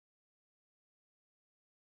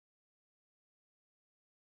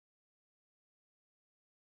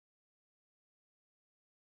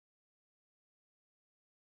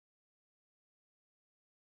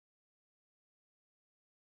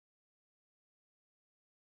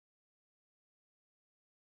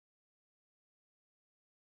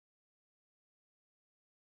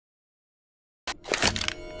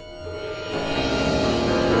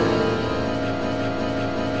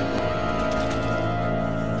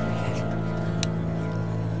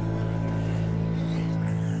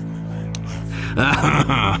I'm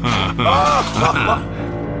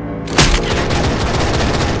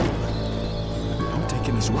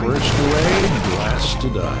taking his worst away, last to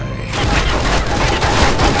die.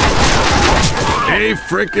 Hey,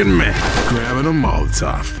 frickin' man, grabbing a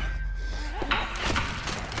Molotov.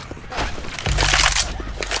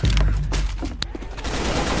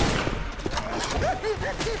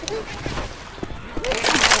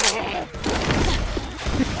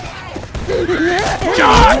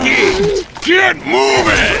 Jockey! Get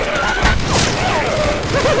moving!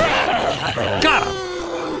 Got him!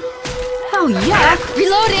 Oh, yeah!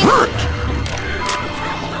 Reloading!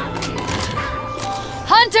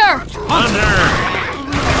 Hunter! Hunter!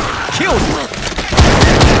 Killed him!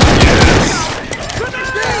 Yes!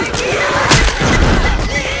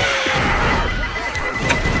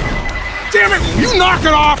 Damn it! You knock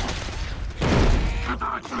it off!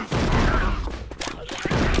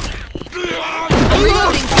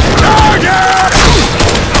 Reloading! Target!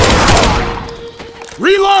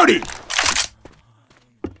 Reloading!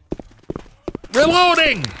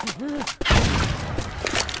 Reloading!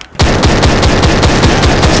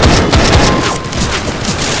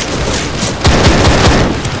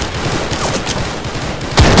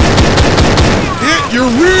 Hit your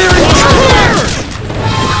rear end!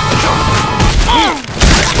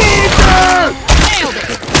 Nailed it!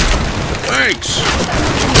 Thanks!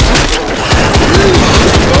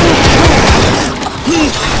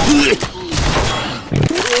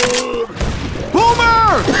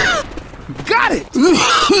 Boomer! Got it!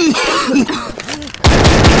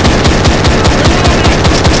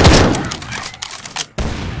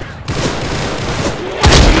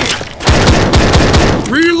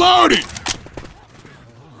 Reloading!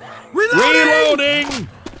 Reloading!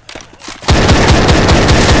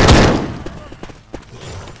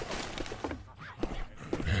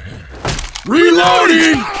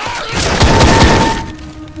 Reloading!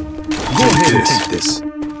 Go ahead and take this.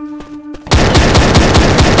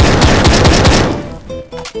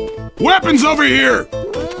 Weapons over here!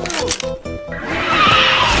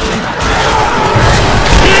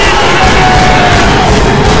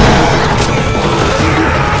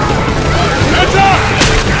 Heads up!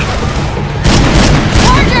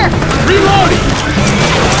 Charger! Reloading!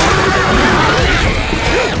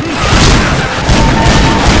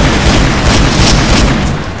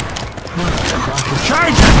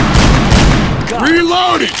 Charger!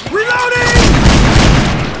 Reloading! Reloading!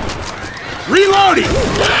 Reloading!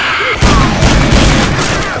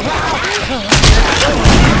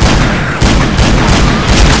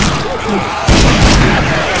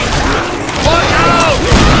 Look out!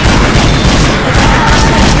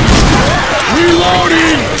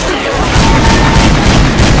 Reloading!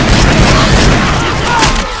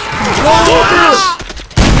 Reloading!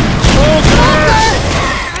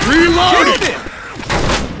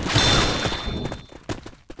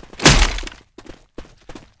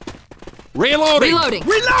 Reloading! Reloading!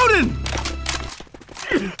 Reloading!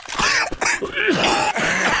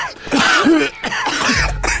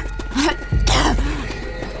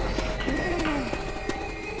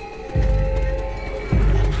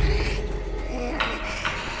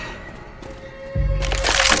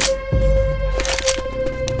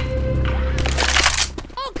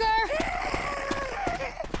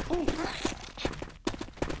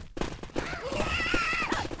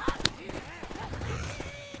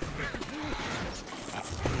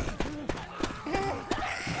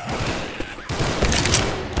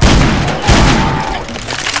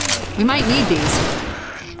 We might need these.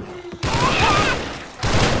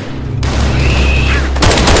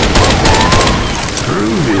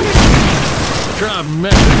 Try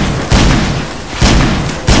method.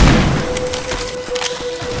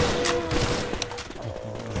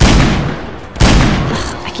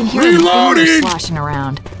 I can hear Reloading! them sloshing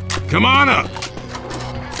around. Come on up!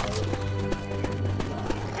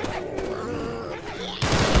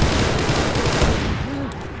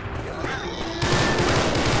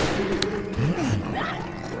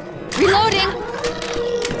 Reloading!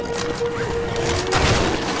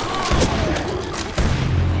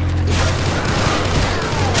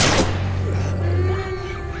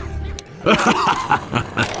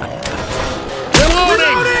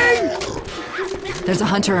 Reloading! There's a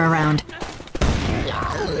hunter around.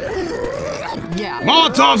 Yeah.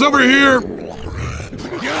 Molotov's over here!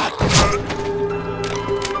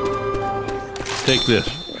 Take this.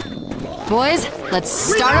 Boys, let's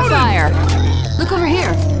start a fire. Look over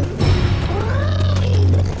here.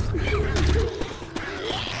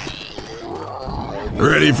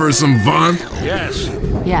 Ready for some fun? Yes.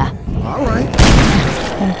 Yeah. All right.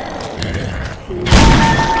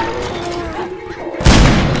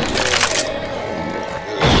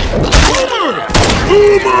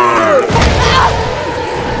 Boomer!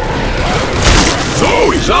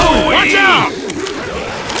 Zoey! Zoey! Watch out!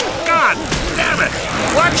 God damn it!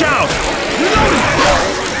 Watch out!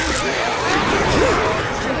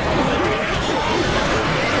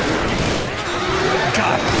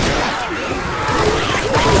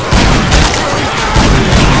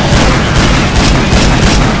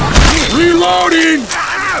 Reloading!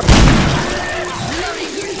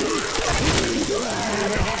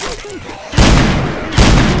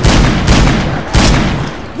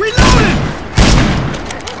 Reloading!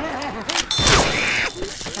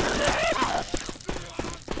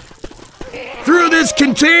 Through this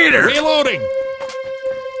container! Reloading!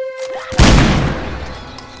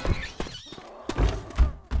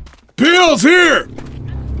 Pills here!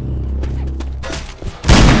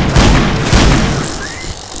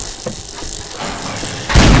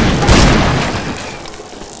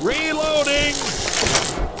 Reloading!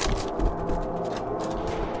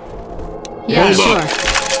 Yeah, Hold sure. up.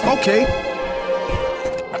 Okay.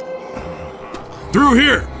 Through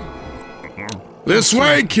here! This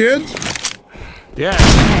way, kid! Yeah.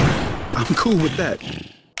 I'm cool with that.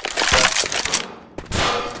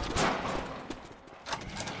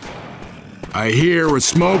 I hear a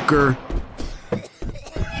smoker.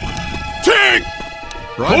 Tank!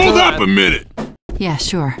 Roger Hold that. up a minute! Yeah,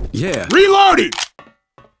 sure. Yeah. Reloading!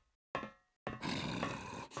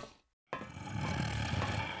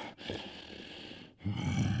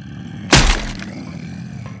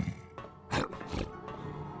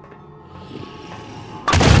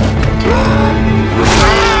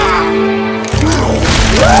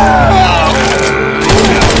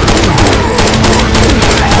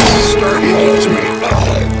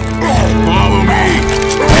 Follow me!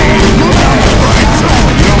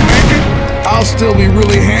 You don't make it? I'll still be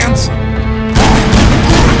really handsome.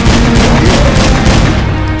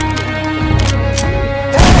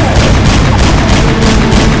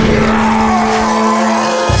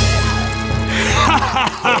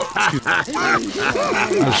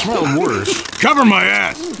 It smelled worse. Cover my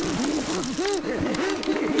ass!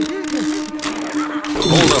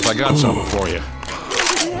 Hold up, I got something for you.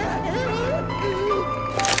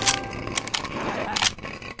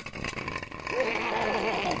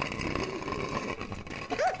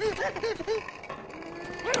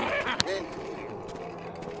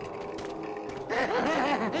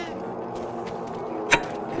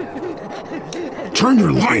 Turn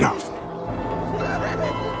your light off!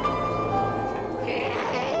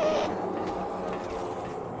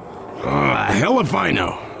 Hell if I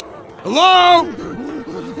know. Hello?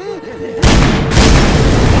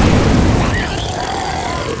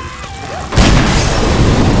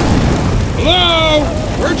 Hello?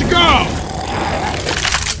 Where'd you go?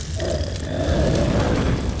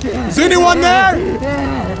 Is anyone there?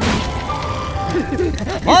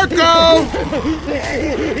 Marco!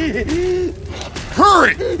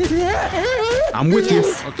 Hurry! I'm with you.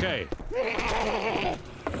 Okay.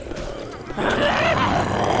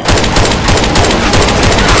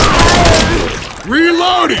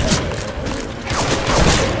 Reloading!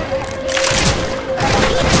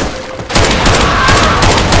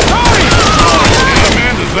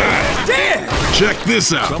 That? Check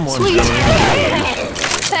this out. Someone's Sweet. gonna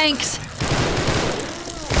Thanks.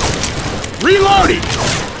 Reloading!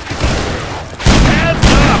 Heads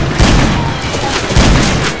up!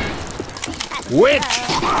 Witch!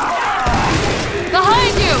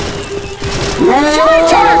 Behind you!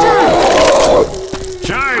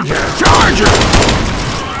 Charger! Charger!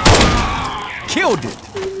 Killed it!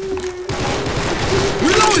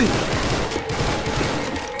 Reloading!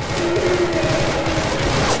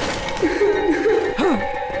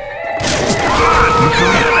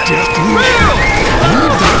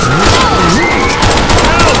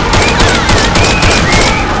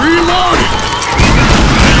 Reloading!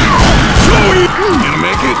 Zoey! Gonna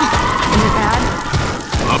make it?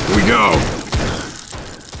 Up we go!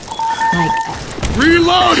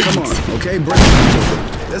 Reloading! Come on, okay, bring it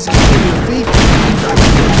up. Let's get on your feet.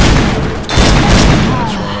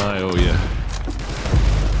 That's what I owe you.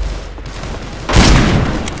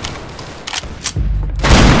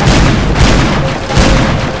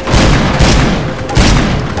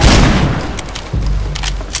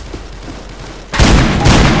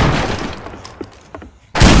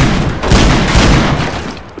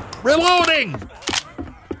 Reloading!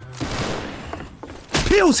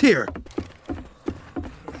 Pills here!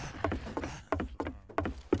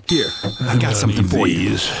 Here, I got something for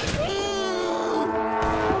you.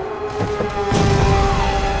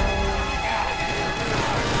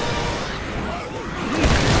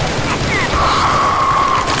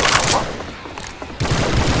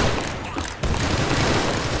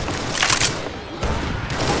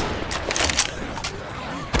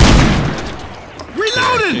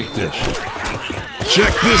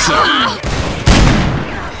 Check this out.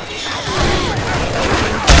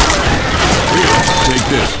 Here, take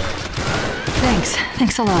this.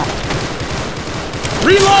 Thanks a lot.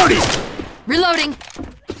 Reloading! Reloading!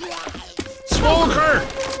 Smoker!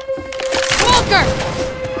 Smoker!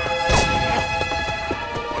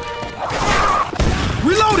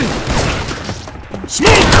 Reloading!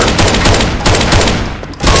 Smoker!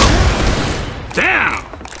 Down!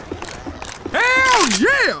 Hell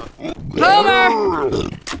yeah! Boomer!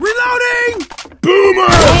 Reloading! Boomer!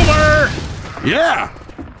 Boomer! Yeah!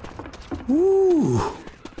 Ooh.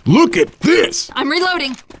 Look at this! I'm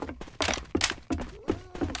reloading.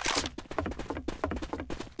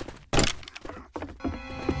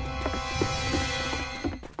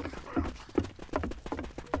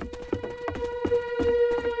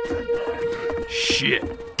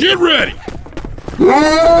 Shit! Get ready!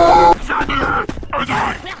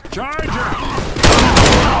 Charger!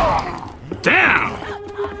 Down!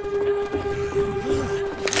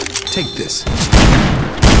 Take this.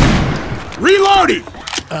 Reloading!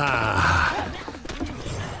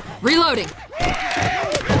 Reloading.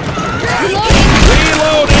 Reloading!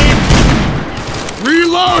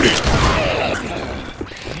 Reloading!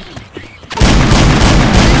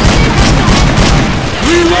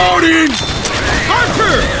 Reloading!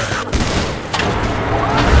 Hunter!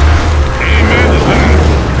 Amen to that.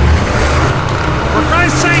 For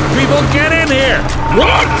Christ's sake, people, get in here!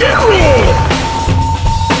 Rock and roll!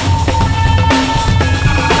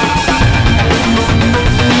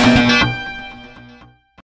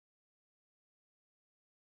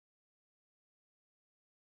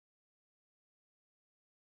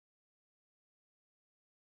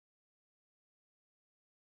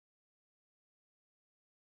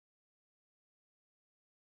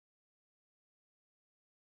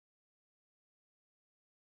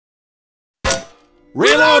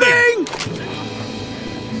 Reloading!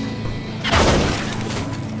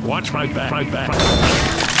 Watch my back.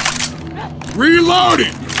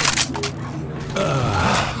 Reloading!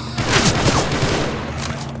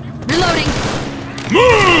 Reloading.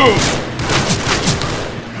 Move!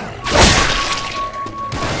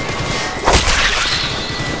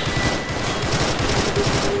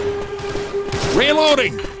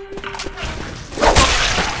 Reloading!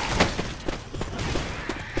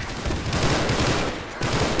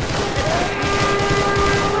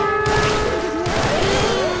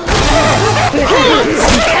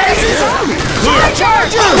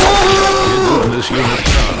 Charger! This unit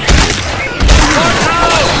Watch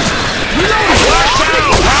out!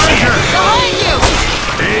 Charger! Behind you!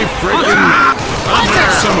 Hey, freaking man!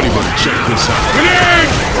 Somebody better check this out.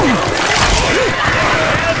 Grenade!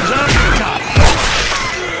 Heads up!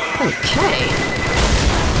 Okay.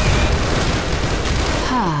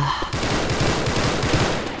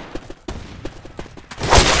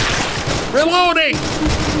 Reloading!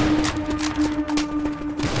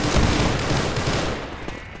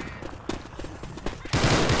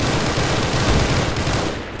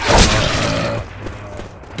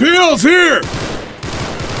 Pills here!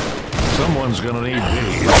 Someone's gonna need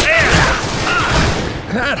these.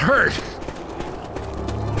 That hurt!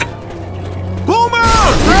 Boomer!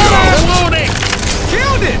 Reloading!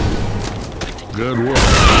 Killed it! Good work.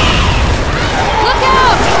 Look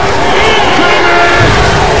out!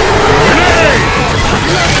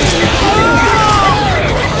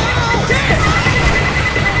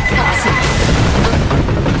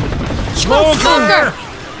 Smoker!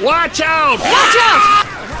 Watch out! Watch out!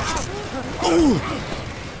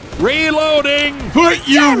 Reloading! Put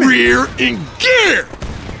your rear in gear!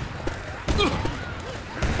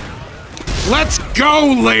 Let's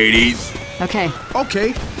go, ladies! Okay.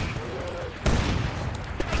 Okay.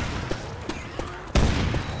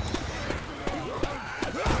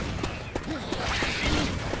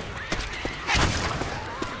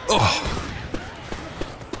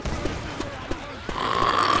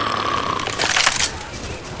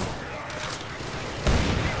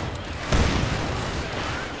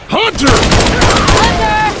 Hunter!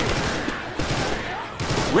 Hunter!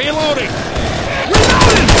 Reloading!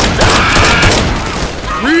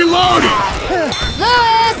 Reloading!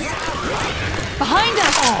 Lewis! Behind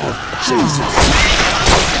us!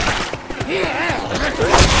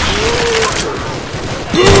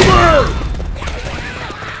 Boomer!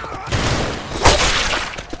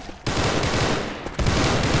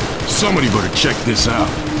 Somebody better check this out.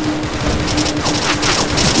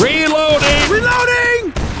 Reloading!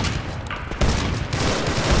 Reloading!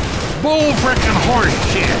 Bull frickin' horse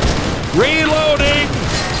shit! Reloading!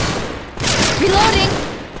 Reloading!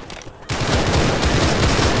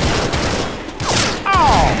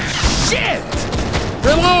 Oh, shit!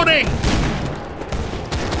 Reloading!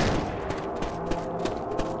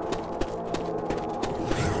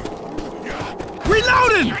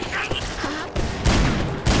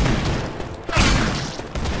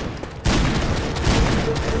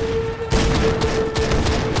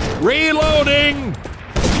 Reloading!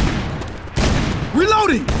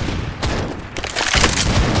 Reloading!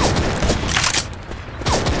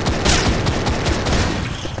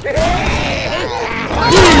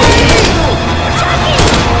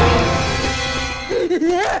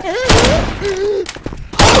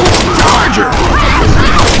 Charger!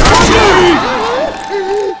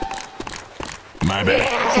 My bad.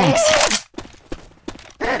 Thanks.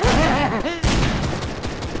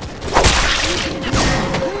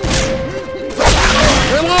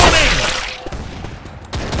 Reloading!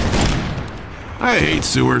 I hate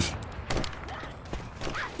sewers.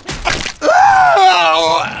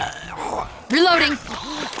 Reloading.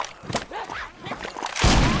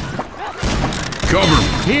 Cover me.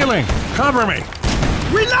 Healing! Cover me!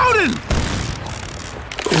 Reloading!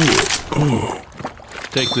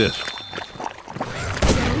 Take this.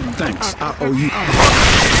 Thanks. I owe you.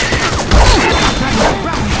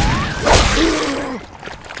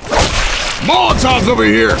 Molotov's over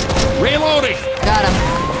here. Reloading! Got him.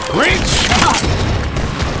 Reach.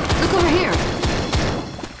 Look over here.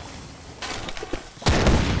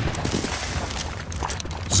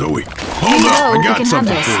 Zoey, hold up. No, I we got can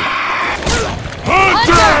something have for this. you.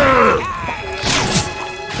 Hunter!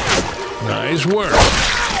 Nice work.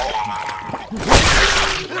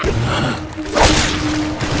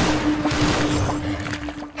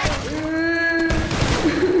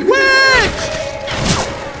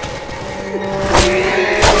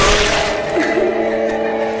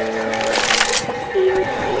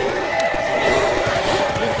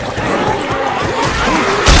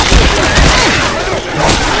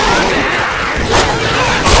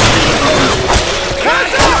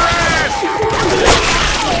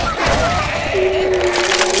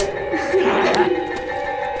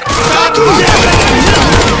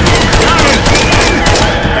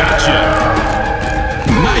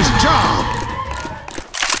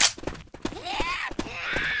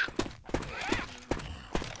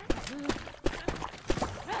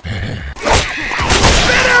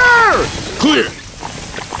 Clear.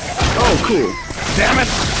 Oh, cool. Damn it!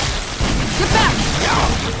 Get back.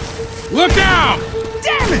 Look out!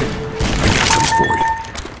 Damn it! I got some for you.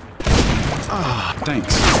 Ah,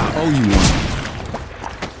 thanks. I owe you one.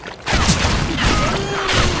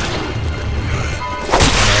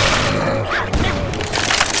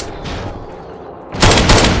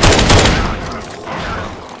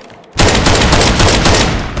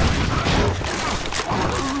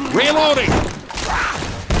 Reloading!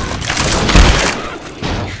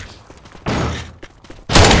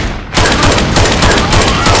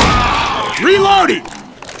 Reloading.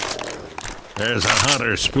 There's a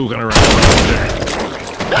hunter spooking around out there.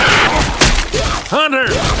 Hunter!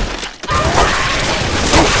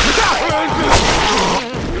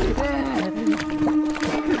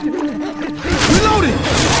 Reloading!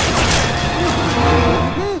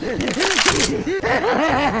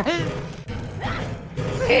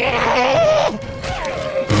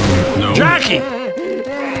 No. Jackie!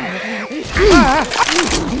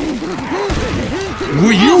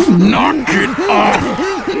 Will you knock it off?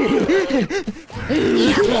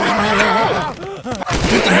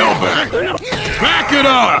 Get the hell back. Back it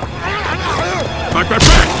up. Back, back,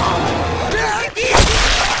 back.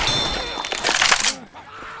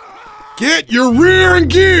 Get your rear in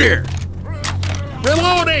gear.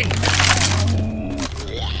 Reloading!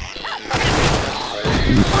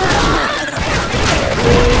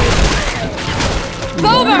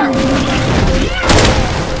 Over!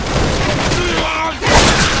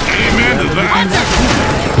 Amen to that.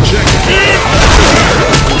 Check it.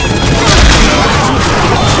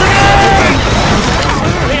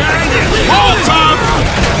 Behind you! Hold top.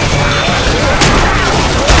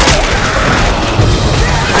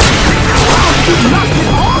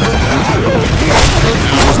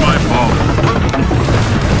 That was my fault.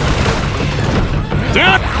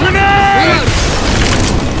 Death grenade!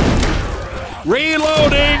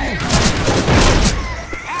 Reloading!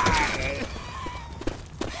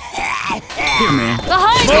 Here, man.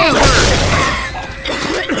 Behind you!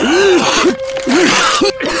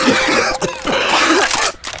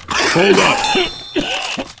 Hold up.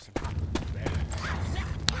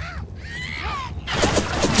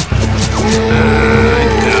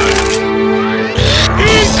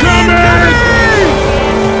 Incoming!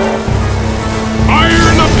 Fire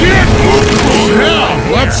in the pit! Oh, hell!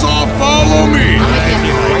 Let's all follow me! Right behind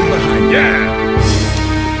you. Yeah!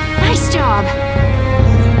 Nice job.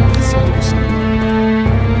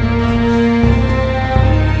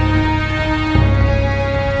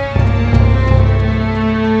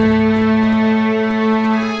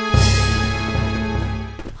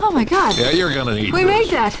 Oh my God. Yeah, you're gonna need We this. made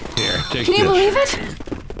that. Here, take Can you this. believe it?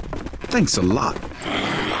 Thanks a lot.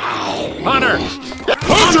 Hunter!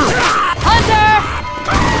 Hunter! Hunter!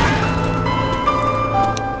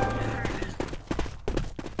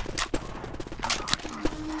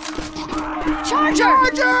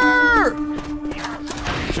 Charger!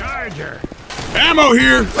 Charger! Ammo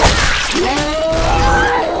here!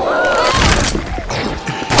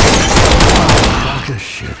 Fuck a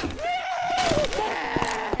shit.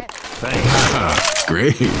 Thanks.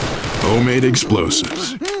 Great. Homemade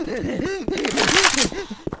explosives.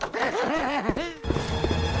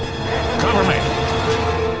 Cover me.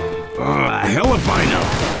 Hell if I know.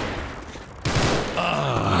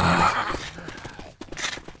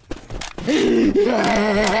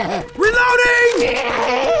 Reloading!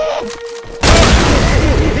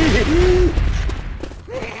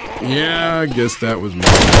 Yeah, I guess that was me.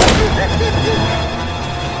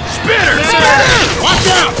 Spitter! Watch out! Watch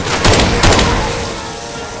out!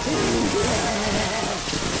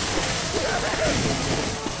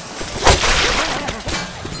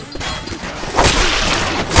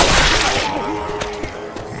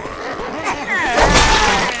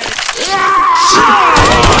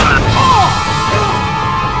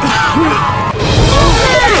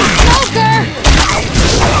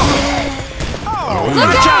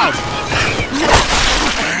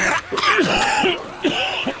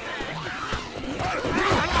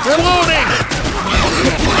 Reloading!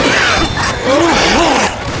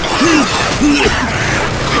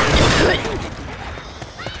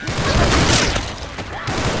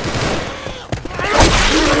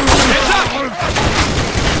 Heads up!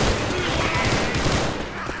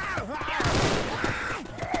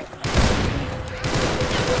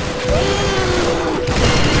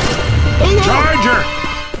 Charger!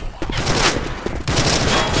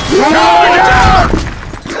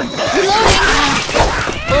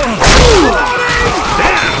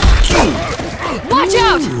 Watch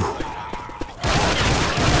out!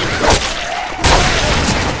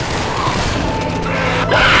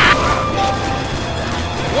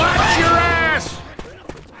 Watch your ass!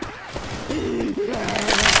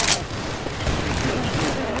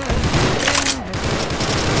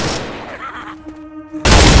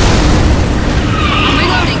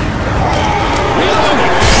 Reloading.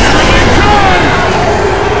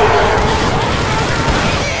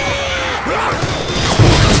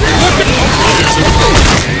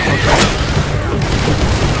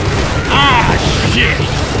 Shit!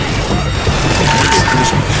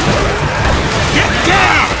 Get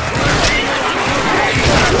down!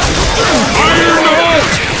 Fire in the hole!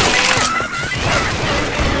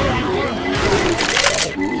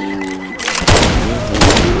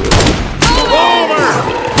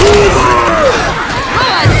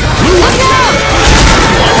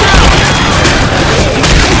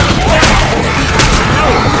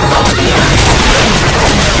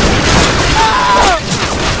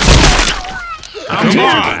 Come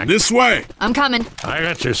on, this way. I'm coming. I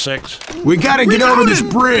got your 6. We gotta get over this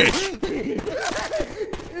bridge.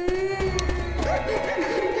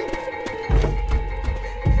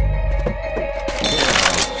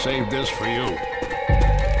 Save this for you.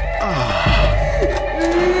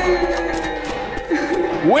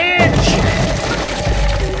 Winch!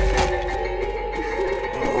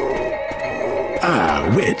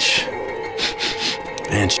 Witch.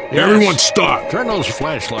 And Everyone stop. Turn those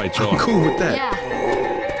flashlights on. cool with that. Yeah.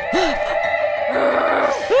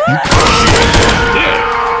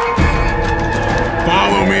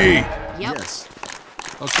 Follow me. Yep. Yes.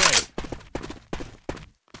 Okay.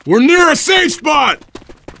 We're near a safe spot.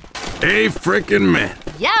 A frickin' man.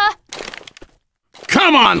 Yeah.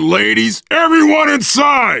 Come on, ladies. Everyone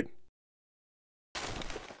inside.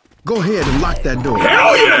 Go ahead and lock that door.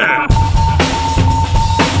 Hell yeah!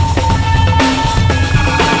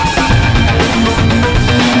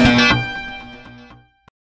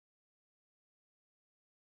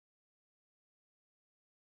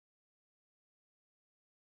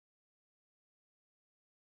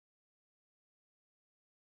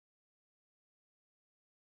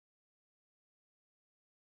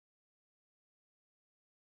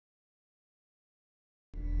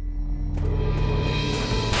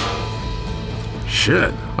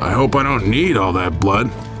 Shit, I hope I don't need all that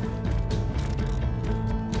blood.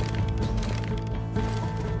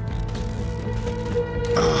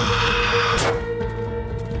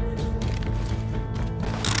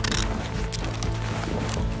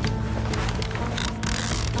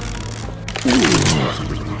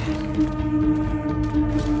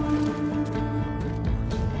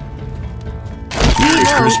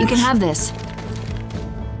 Here, you can have this.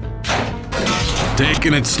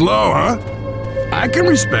 Taking it slow, huh? I can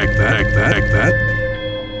respect that.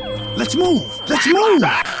 Let's move. Let's move.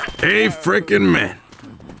 A frickin' man.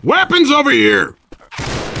 Weapons over here!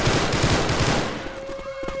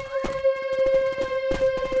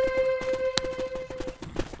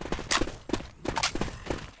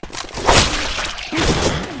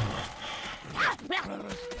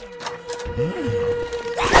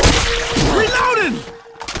 Reloading!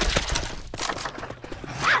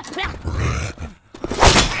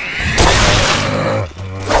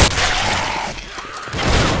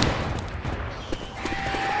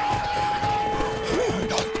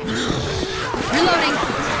 Reloading.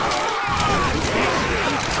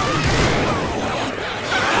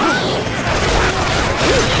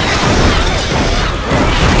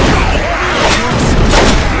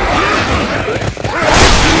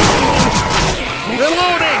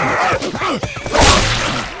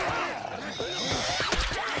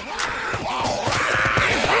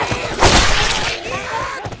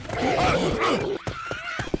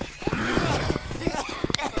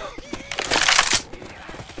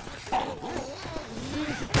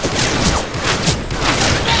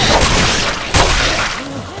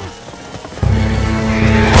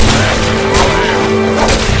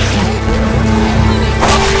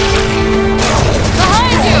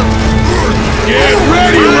 Behind you! Get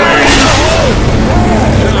ready, ladies!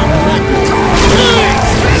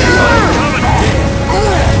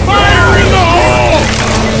 Fire in the hole!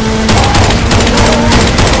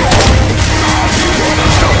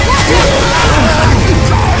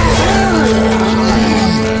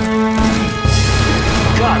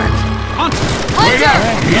 Hunter!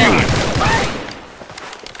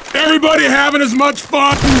 Everybody having as much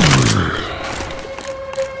fun?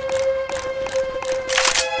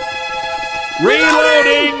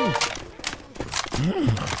 Reloading!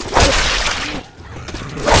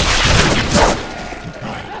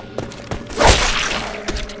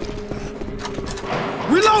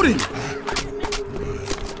 Reloading!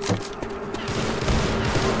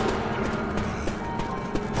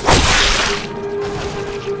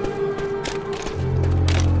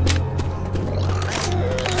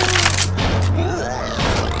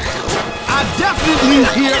 I definitely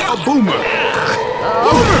hear a boomer.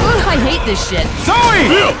 Oh, I hate this shit. Zoey!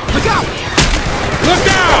 Bill! Look out! Look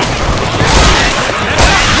out!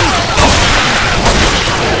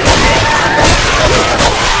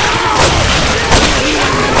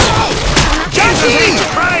 Jesus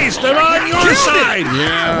Christ, they're on your side!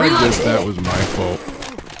 Yeah, I guess that was my fault.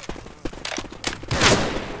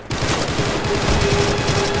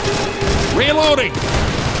 Reloading!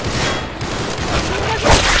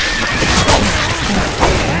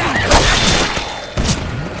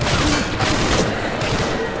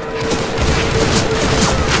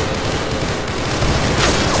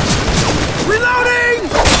 Reloading!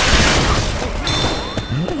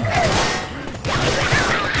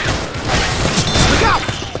 Look out!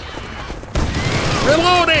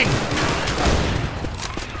 Reloading!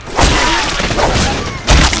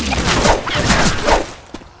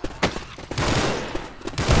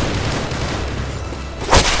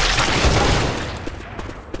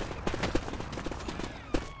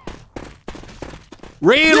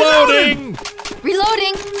 Reloading!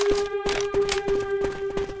 Reloading.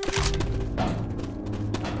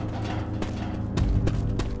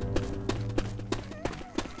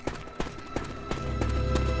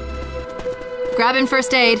 Grabbing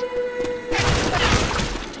first aid.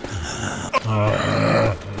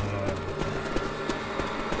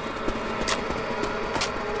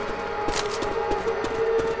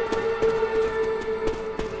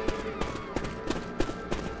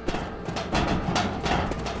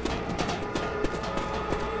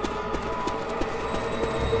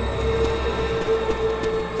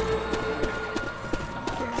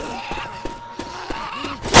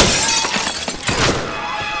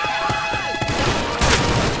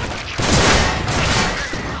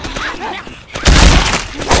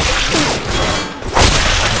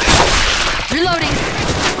 Reloading.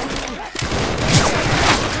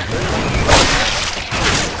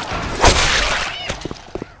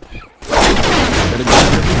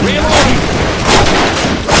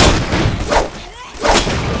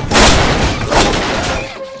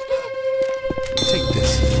 Take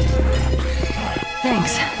this.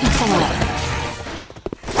 Thanks. Thanks a lot.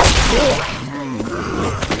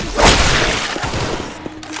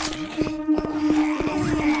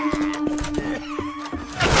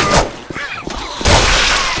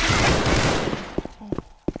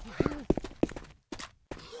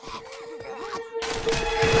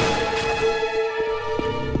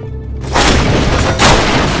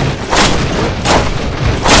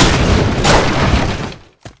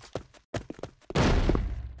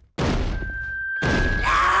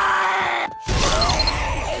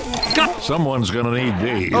 Someone's gonna need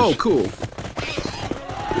these. Oh, cool.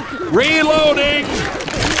 Reloading!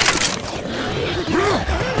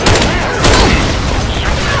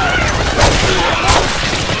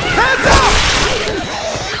 Hands up!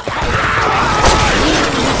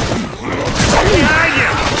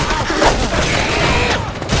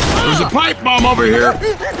 There's a pipe bomb over here.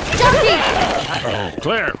 Jockey! Oh,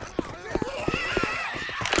 clear.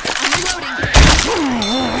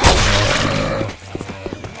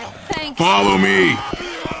 Thanks. Follow me.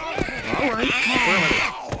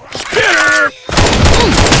 Spinner!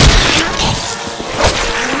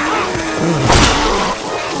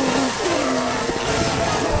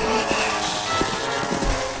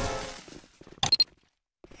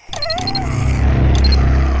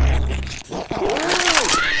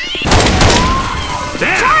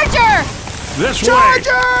 Charger! This way!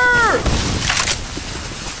 Charger!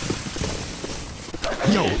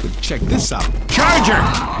 Yo, check this out. Charger!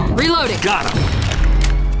 Reloading. Got him.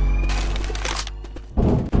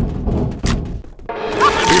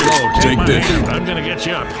 Take my this. hand. I'm gonna get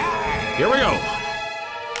you up. Here we go.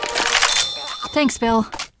 Thanks, Bill.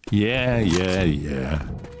 Yeah.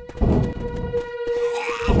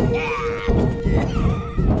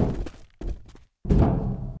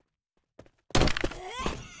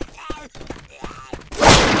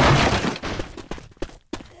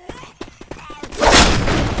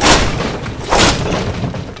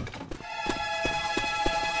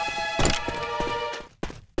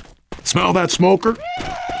 Smell that smoker?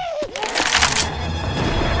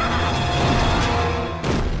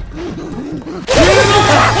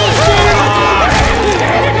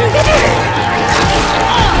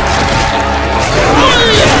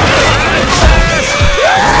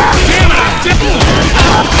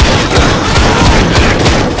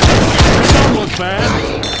 Don't look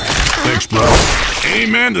bad. Thanks, bro.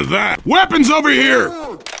 Amen to that. Weapons over here!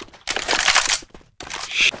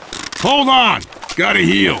 Hold on. Gotta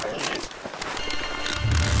heal.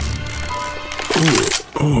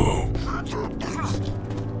 Oh.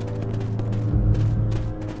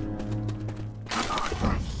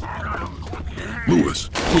 Lewis,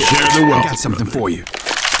 share the wealth. I got something for you.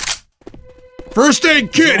 First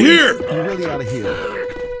aid kit here! You really ought to hear.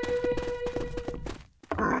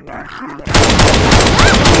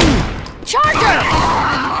 Charger!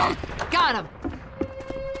 Got him.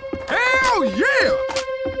 Hell yeah!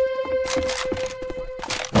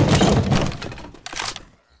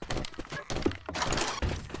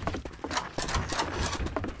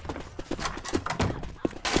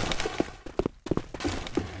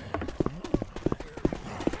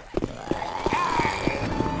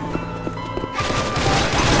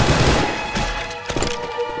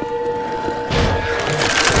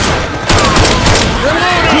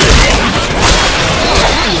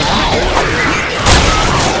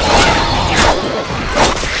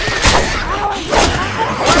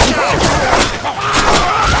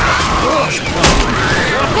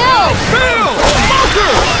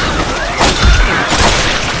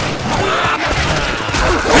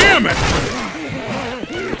 Damn it!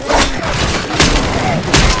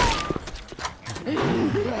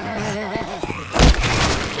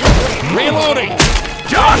 Reloading.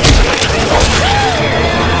 Josh!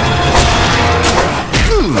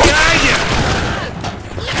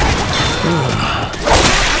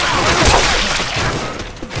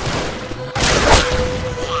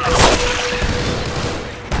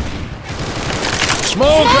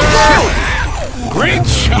 Smoker! Great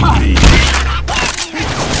shot!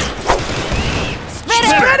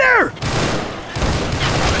 Spinner!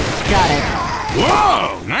 Got it.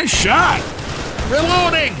 Whoa, nice shot!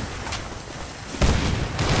 Reloading.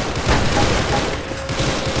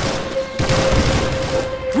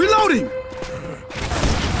 Reloading!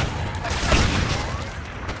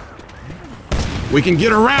 We can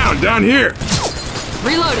get around down here.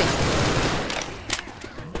 Reloading.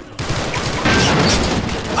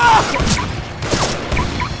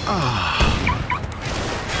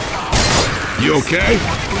 You okay?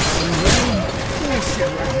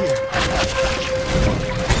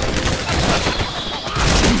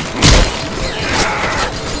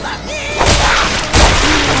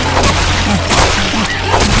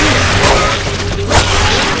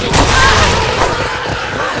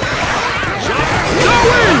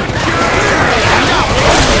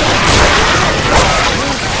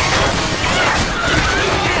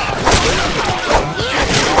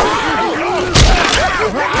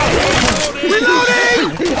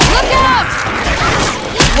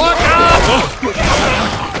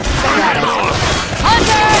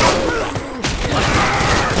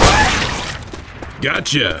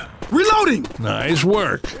 Gotcha. Reloading! Nice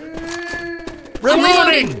work.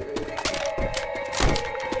 Reloading.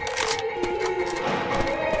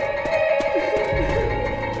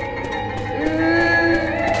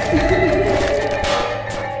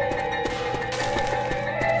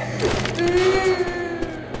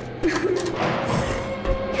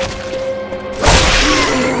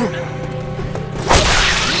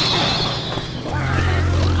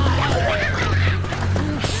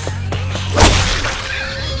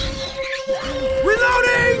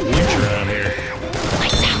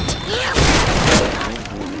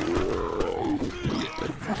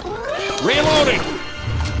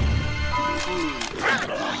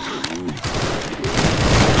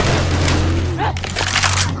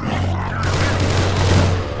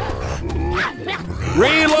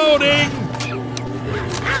 Reloading!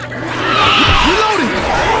 Reloading!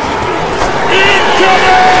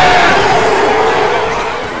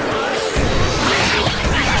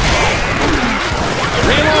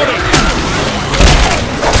 Reloading!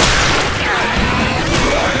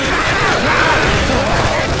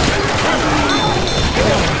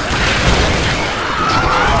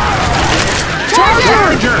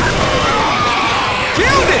 Charger!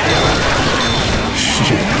 Killed it!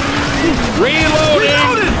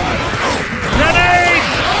 Reloading! Grenade!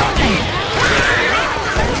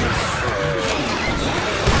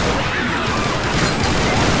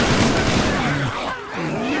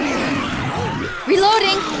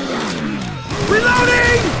 Reloading!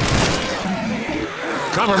 Reloading!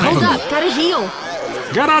 Cover Hold me. up, gotta heal.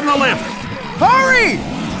 Get on the lift. Hurry!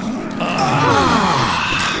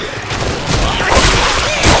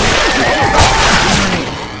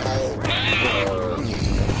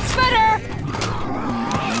 Spitter!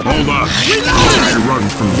 Hold up. Try to run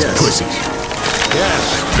from these pussies. Yes.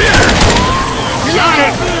 Got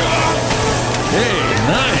it! Hey,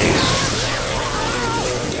 nice.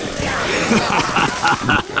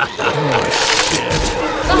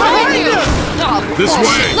 Behind you! Oh, This bullshit.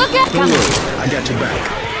 way. Look at Don't worry, I got your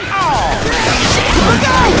back.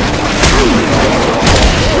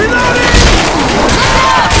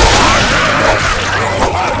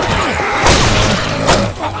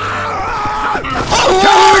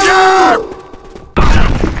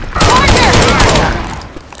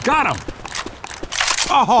 Got him.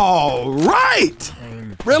 All right!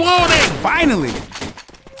 Reloading. Finally!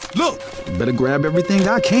 Look! Better grab everything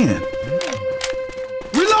I can.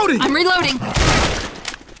 Reloading! I'm reloading.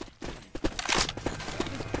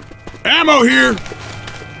 Ammo here!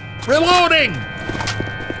 Reloading.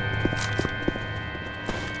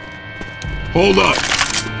 Hold up.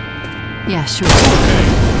 Yeah, sure.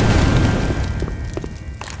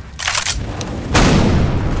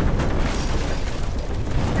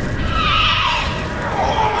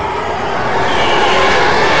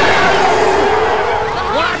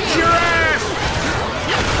 Watch your ass.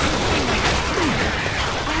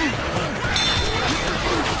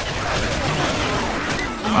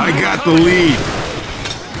 I got the lead.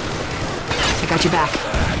 I got your back.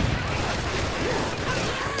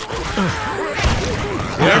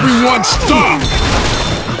 Everyone stop!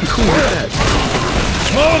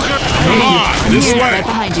 Smoker. Come on, this way! Right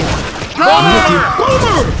behind you.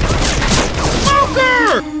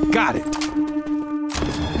 Boomer! Got it.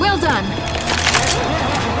 Well done.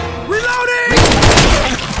 Reloading!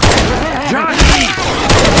 Johnny.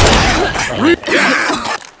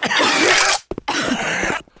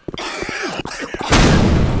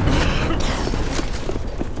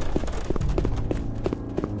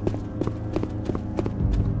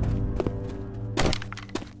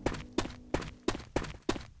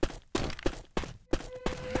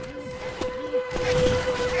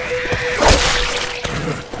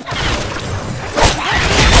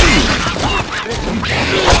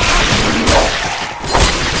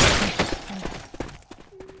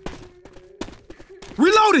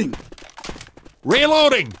 Reloading!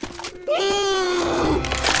 Reloading.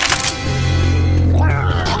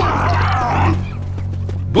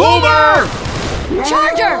 Boomer!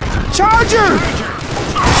 Charger! Charger!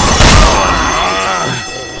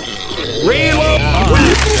 Reload.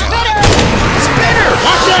 Spinner!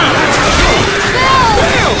 Watch out!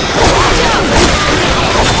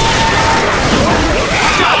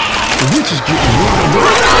 The witch is getting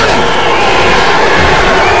wild.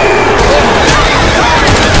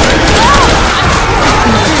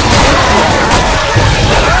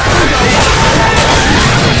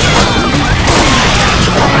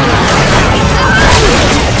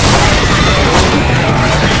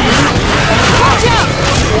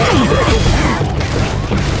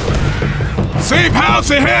 Safe house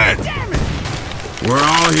ahead! We're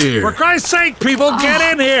all here. For Christ's sake, people,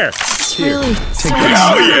 get in here. Really? So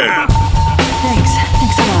Hell yeah! Thanks.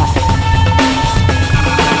 Thanks a lot.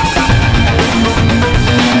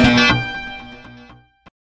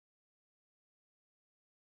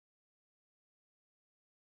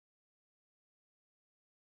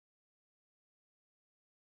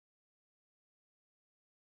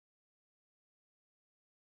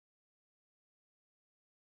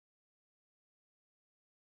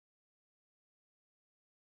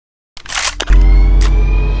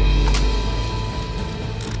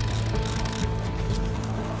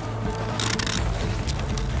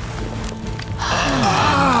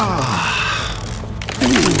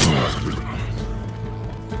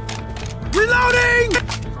 Reloading!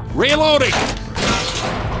 Reloading.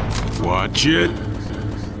 Watch it.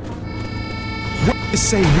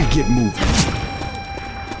 Say we get moving.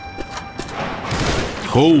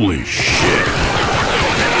 Holy shit.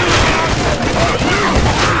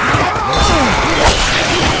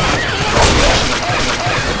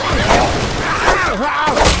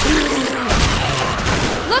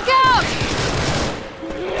 Look out!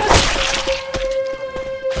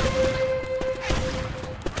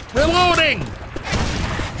 Reloading!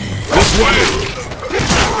 This way!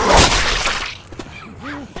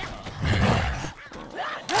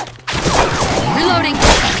 Reloading!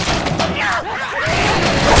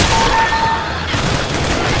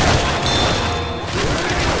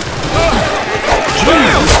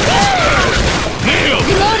 Nailed!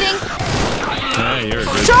 Reloading! Hey, you're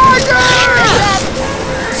good. Charger!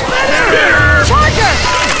 Spinner! Charger!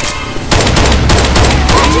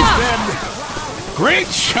 Great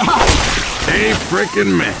shot! Hey,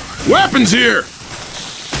 frickin' man. Weapons here!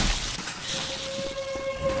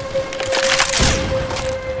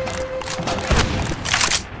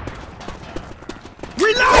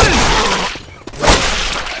 Reloading!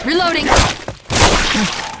 Reloading!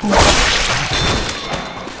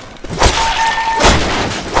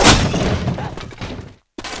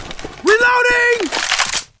 Reloading!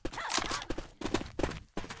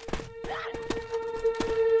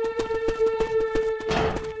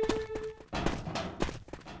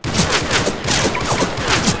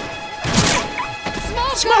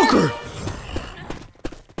 Smoker!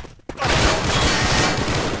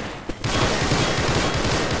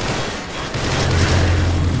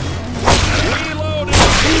 Reloading!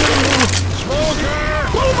 Smoker!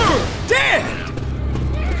 Boomer! Dead!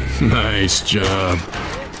 Nice job.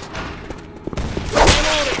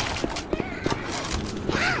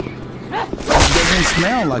 Doesn't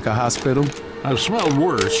smell like a hospital. I've smelled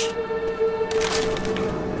worse.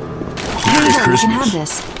 Merry We can have Christmas.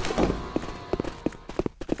 this.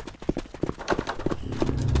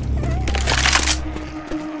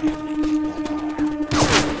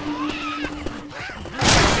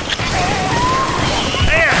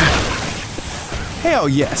 Hell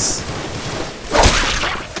yes.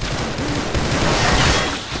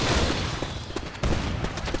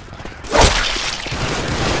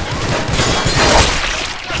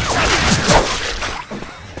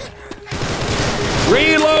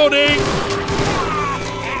 Reloading!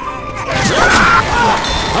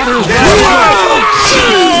 Hunter's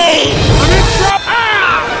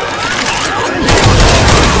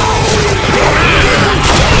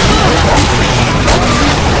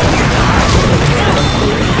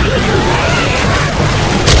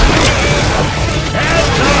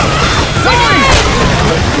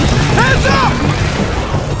Hands up!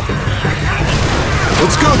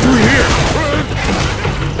 Let's go through here.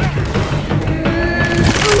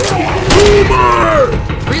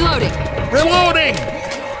 Reloading! Reloading!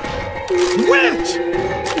 Witch!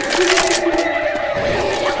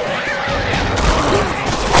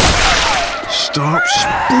 Stop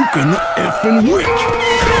spooking the effing witch.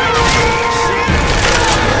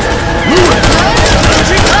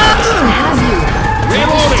 Have you?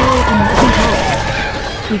 Reloading!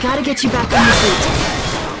 We gotta get you back on your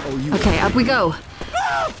feet. Okay, up we go.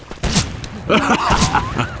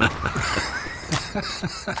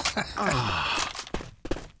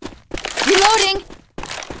 Reloading!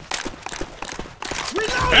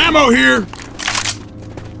 Ammo here.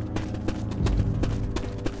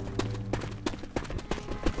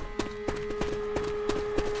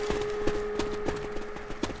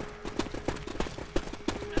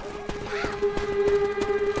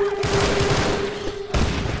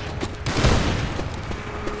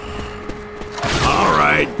 All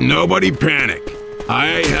right, nobody panic.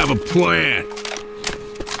 I have a plan.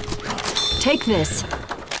 Take this.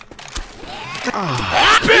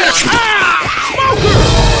 Bitch!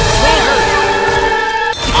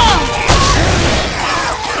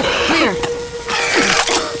 Clear.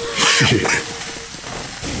 Shit.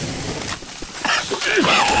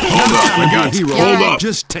 Hold up, I got you. Yeah. Hold up.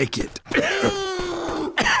 Just take it.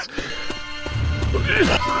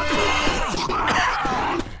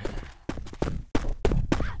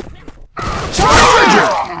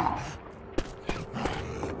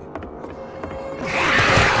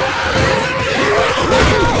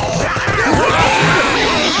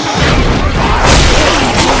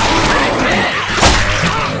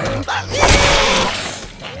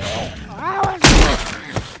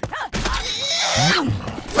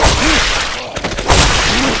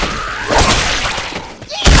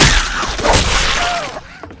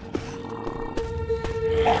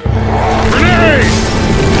 Grenade!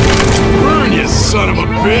 Burn, you son of a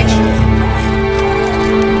bitch!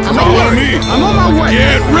 I'm Follow on me! I'm on my way.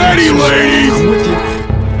 Get ready, ladies! I'm with you.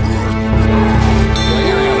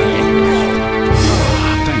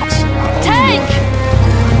 Thanks. Tank!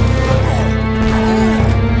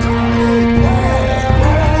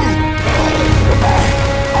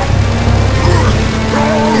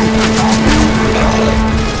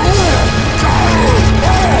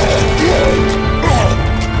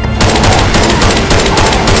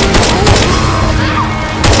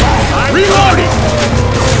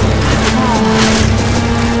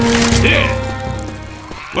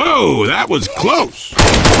 That was close.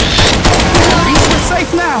 We're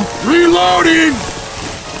safe now. Reloading!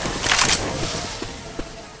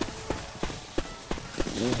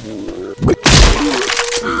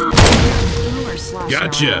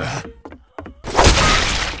 Gotcha.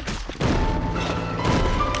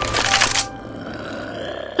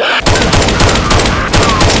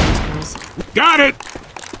 Got it!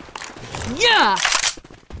 Yeah!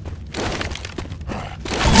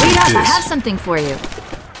 Wait up, I have something for you.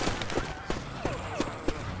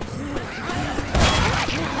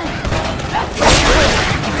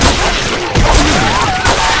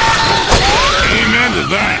 Amen to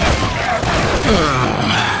that.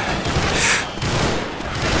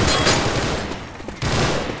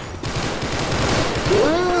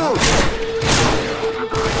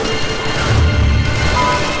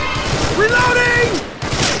 Reloading!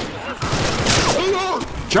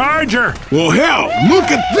 Charger! Well, hell, look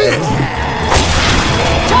at this!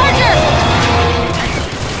 Charger!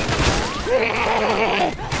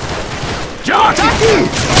 Jockey!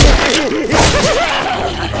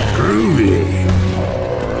 Groovy.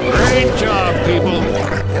 Great job, people.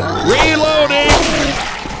 Reloading!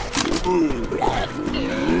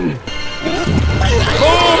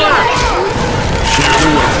 Over! Share the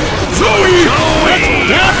weapon. Zoey!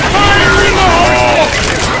 Death fire in the hole!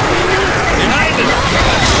 Behind us!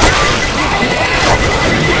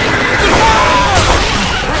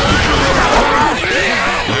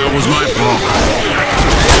 That was my fault.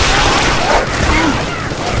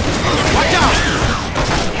 Watch out!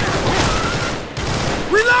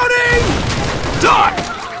 Reloading! Duck!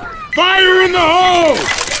 Fire in the hole!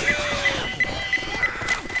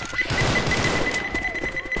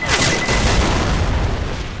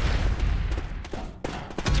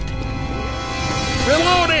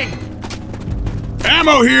 Reloading!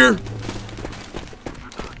 Ammo here!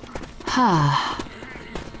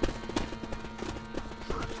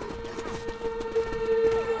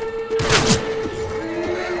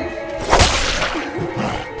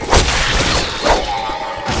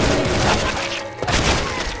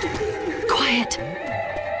 Quiet.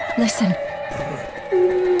 Listen.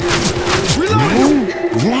 No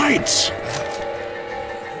lights!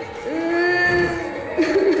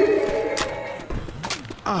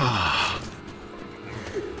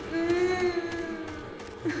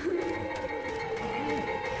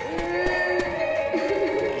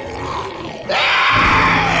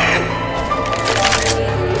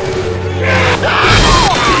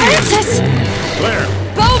 Francis! Clear.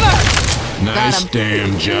 Bover! Nice him.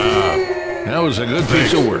 damn job. That was a good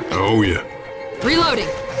piece of work. Oh, yeah. Reloading.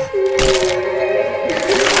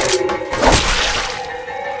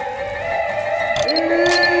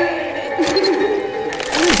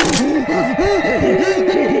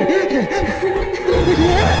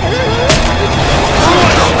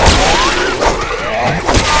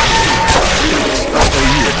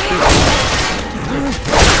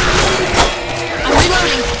 I'm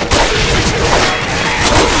reloading.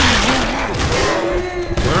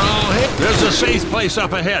 We're all hit. There's a safe place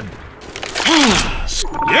up ahead.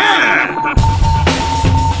 Yeah!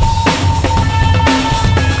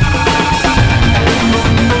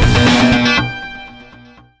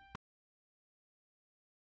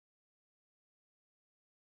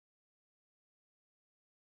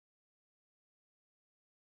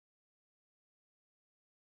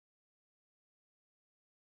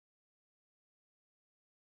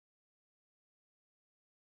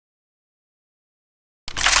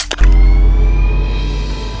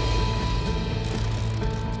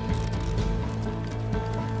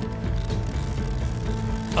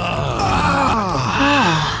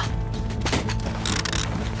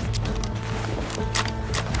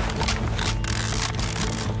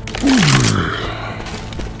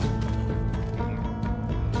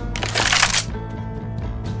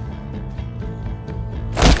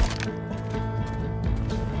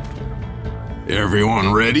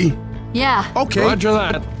 Everyone ready? Yeah. Okay. Roger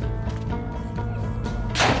that.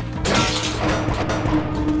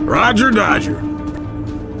 Roger Dodger.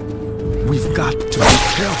 We've got to be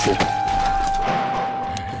careful.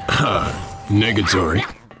 Negatory.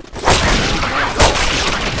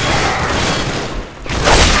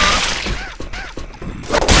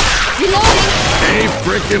 Reloading. Hey,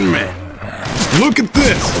 frickin' man. Look at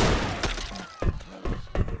this.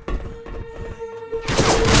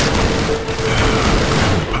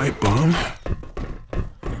 Pipe bomb.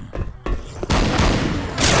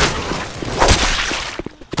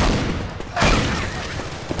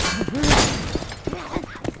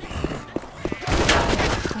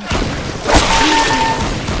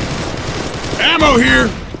 Ammo here.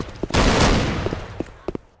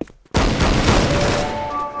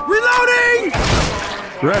 Reloading!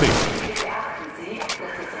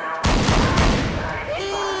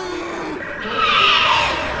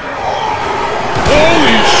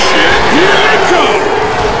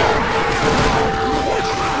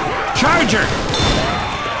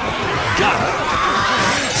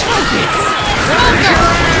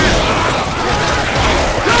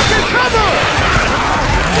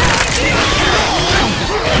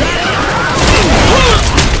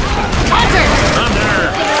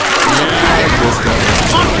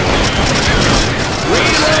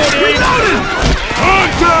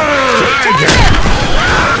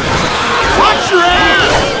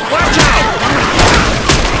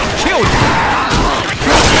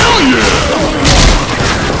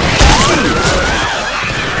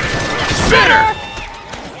 Spinner!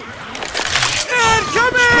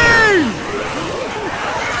 Incoming!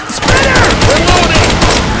 Spinner! Reloading!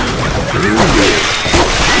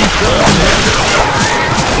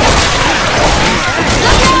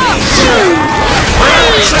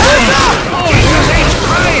 Oh, Jesus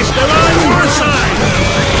Christ! They're on your side!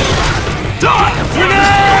 Done!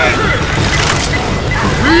 Grenade!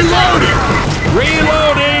 Reloading!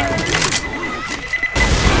 Reloading!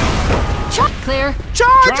 Clear.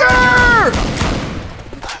 Charger!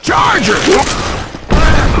 Charger!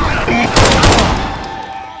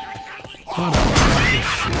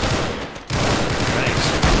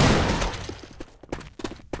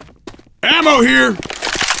 Ammo here!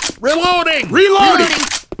 Reloading! Reloading!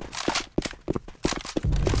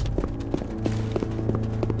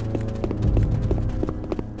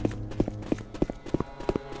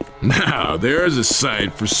 Now, there's a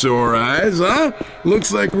sight for sore eyes, huh?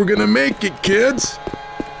 Looks like we're gonna make it, kids.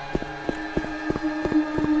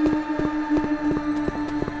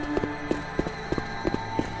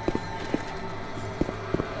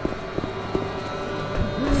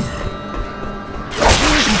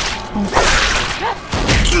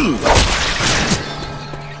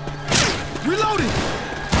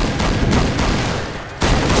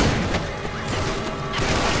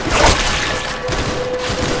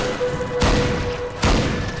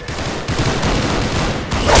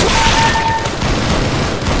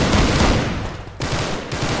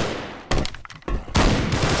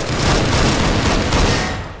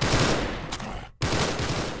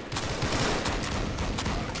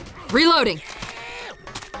 Reloading!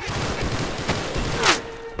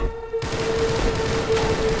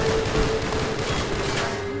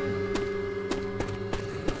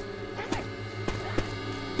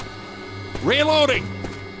 Reloading.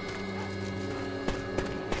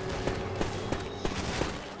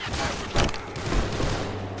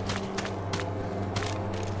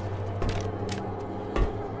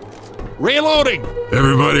 Reloading! Reloading!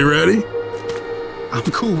 Everybody ready? I'm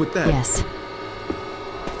cool with that. Yes.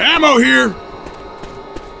 Ammo here!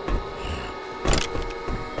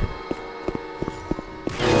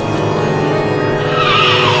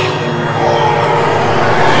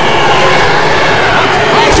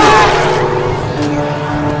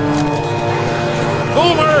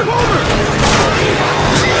 Boomer!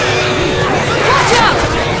 Watch out!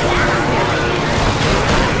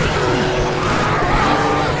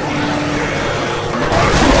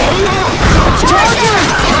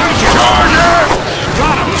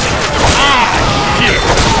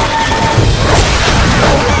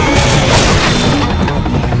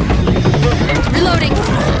 Reloading.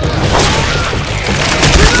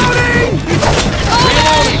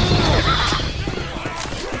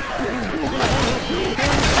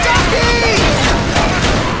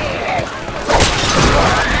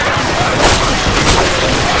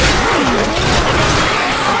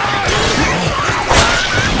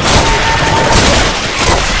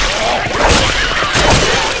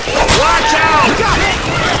 Watch out!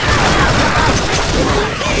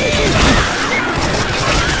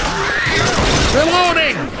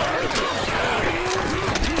 Reloading!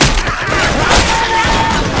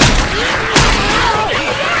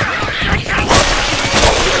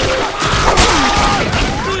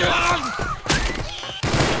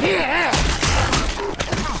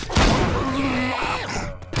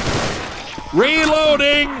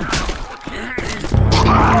 Reloading!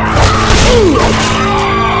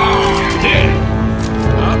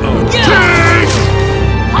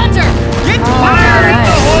 Hunter! Get fire in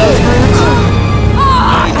the hole!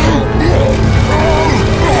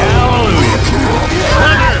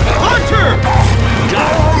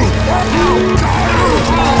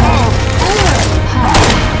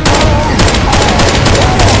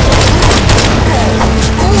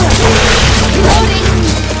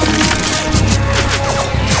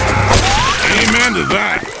 Amen to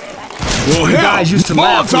that. Well, hell, Guys used to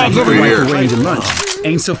laugh when I Molotov's hit over the here. rifle range at lunch.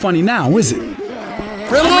 Ain't so funny now, is it?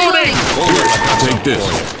 Reloading! Take this.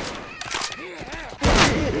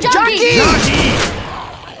 Junkie!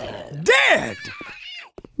 Dead!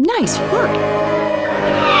 Nice work.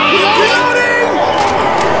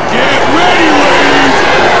 Get ready, ladies!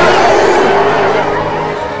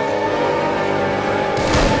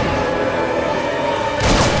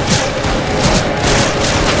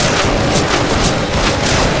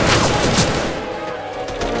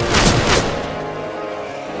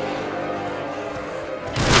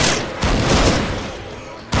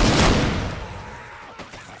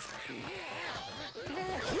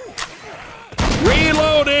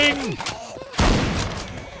 Reloading!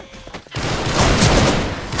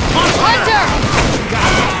 Hunter!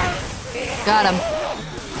 Got him.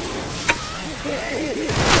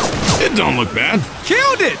 It don't look bad.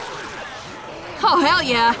 Killed it! Oh, hell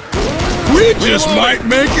yeah. We just might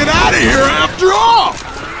make it out of here after all!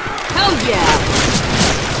 Hell yeah.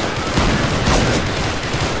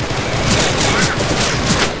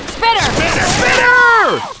 Spitter!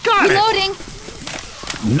 Got it! Reloading.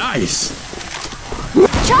 Nice.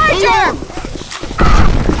 Charger!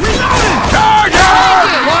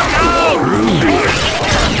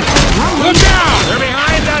 Look out! They're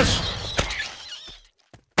behind us!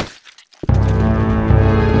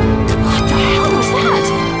 What the hell was that?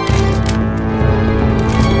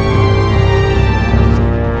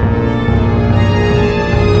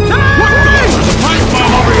 There's a pipe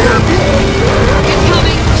bomb over here!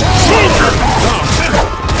 Incoming. Smoker!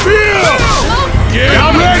 Feel! Get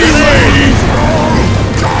ready, ladies!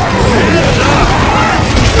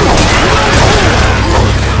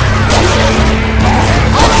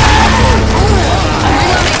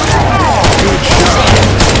 Good shot!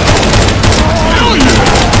 Hell yeah!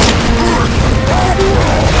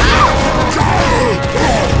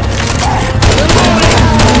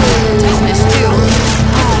 Just missed two.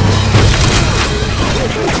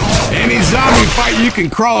 Any zombie fight you can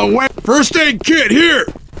crawl away. First aid kit here!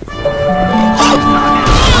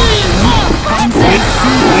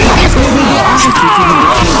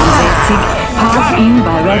 Pass in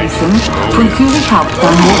bei Radisson, von Zürich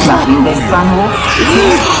Hauptbahnhof nach dem Westbahnhof.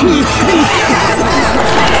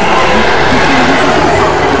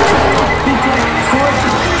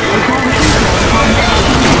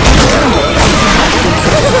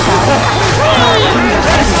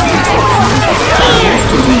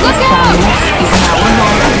 Look out!